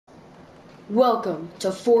Welcome to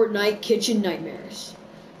Fortnite Kitchen Nightmares.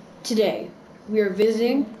 Today, we are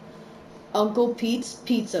visiting Uncle Pete's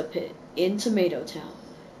Pizza Pit in Tomato Town.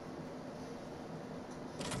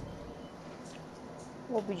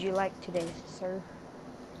 What would you like today, sir?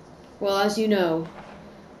 Well, as you know,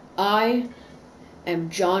 I am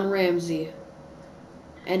John Ramsy,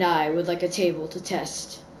 and I would like a table to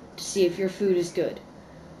test to see if your food is good.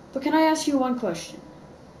 But can I ask you one question?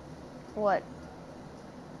 What?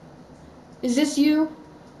 Is this you?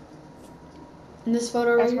 In this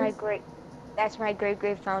photo right here? That's my great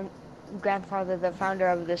grandfather, the founder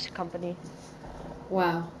of this company.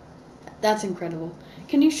 Wow. That's incredible.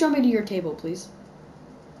 Can you show me to your table, please?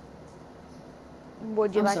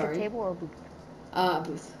 Would you I'm like sorry. a table or a booth?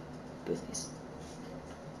 Booth. Booth, please.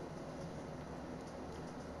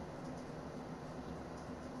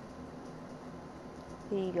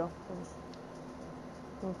 Here you go.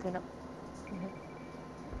 Clean up.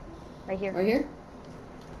 Right here. Right here?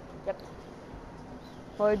 Yep.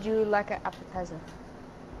 Or would you like an appetizer?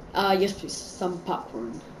 Yes, please. Some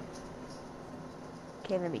popcorn.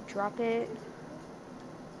 Okay, let me drop it.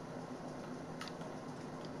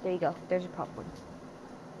 There you go. There's your popcorn.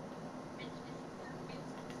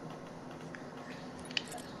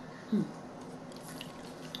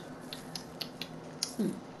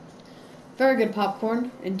 Very good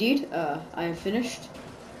popcorn, indeed. I have finished.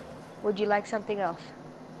 Would you like something else?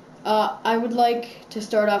 I would like to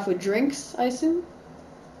start off with drinks, I assume.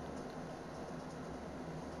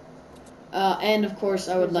 And of course,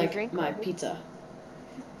 I would like my pizza.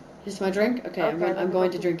 Is this my drink? Okay, I'm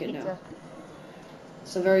going to drink it now.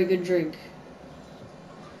 It's a very good drink.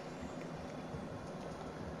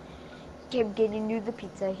 Okay, I'm getting you the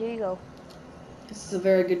pizza. Here you go. This is a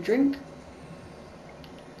very good drink.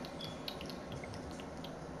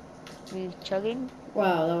 You chugging?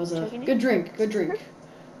 Wow, that was a good drink. Good drink.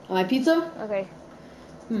 My pizza? Okay.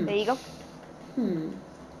 There you go.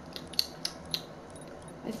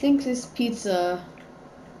 I think this pizza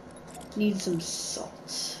needs some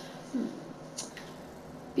salt.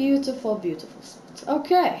 Beautiful, beautiful salt.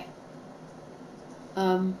 Okay.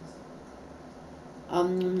 Let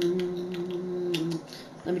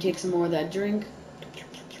me take some more of that drink.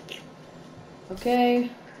 Okay.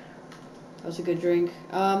 That was a good drink.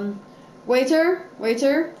 Waiter.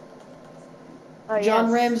 Oh, John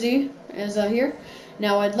yes. Ramsy is here.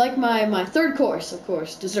 Now I'd like my third course, of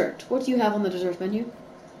course, dessert. What do you have on the dessert menu?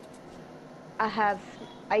 I have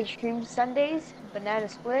ice cream sundaes, banana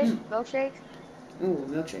split, milkshakes. Ooh,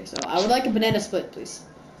 milkshake. So I would like a banana split, please.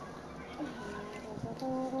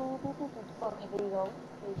 Okay, there you go.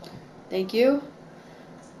 Thank you.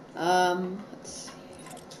 Let's see.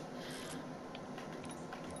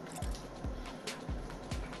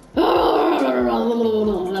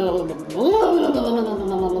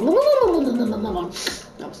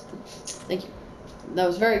 Thank you. That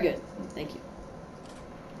was very good. Thank you.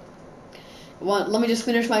 Let me just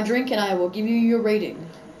finish my drink and I will give you your rating.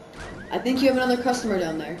 I think you have another customer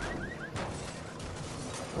down there.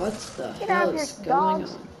 What the hell is going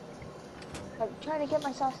on? I'm trying to get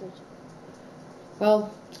my sausage.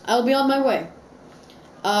 Well, I'll be on my way.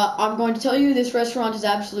 I'm going to tell you this restaurant is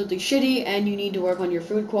absolutely shitty and you need to work on your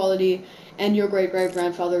food quality and your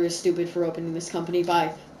great-great-grandfather is stupid for opening this company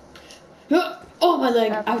by... Oh, my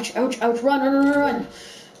leg! Ouch, ouch, ouch, run!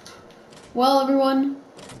 Well, everyone,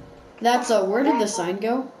 that's, where did the sign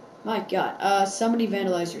go? My god, somebody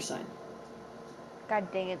vandalized your sign.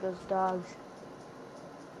 God dang it, those dogs.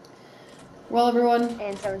 Well, everyone,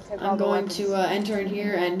 And I'm going to enter in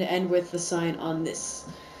here and end with the sign on this.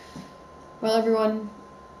 Well, everyone,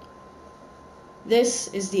 this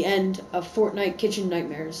is the end of Fortnite Kitchen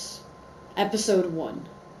Nightmares, Episode 1,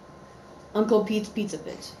 Uncle Pete's Pizza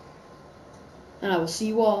Pit. And I will see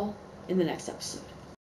you all in the next episode.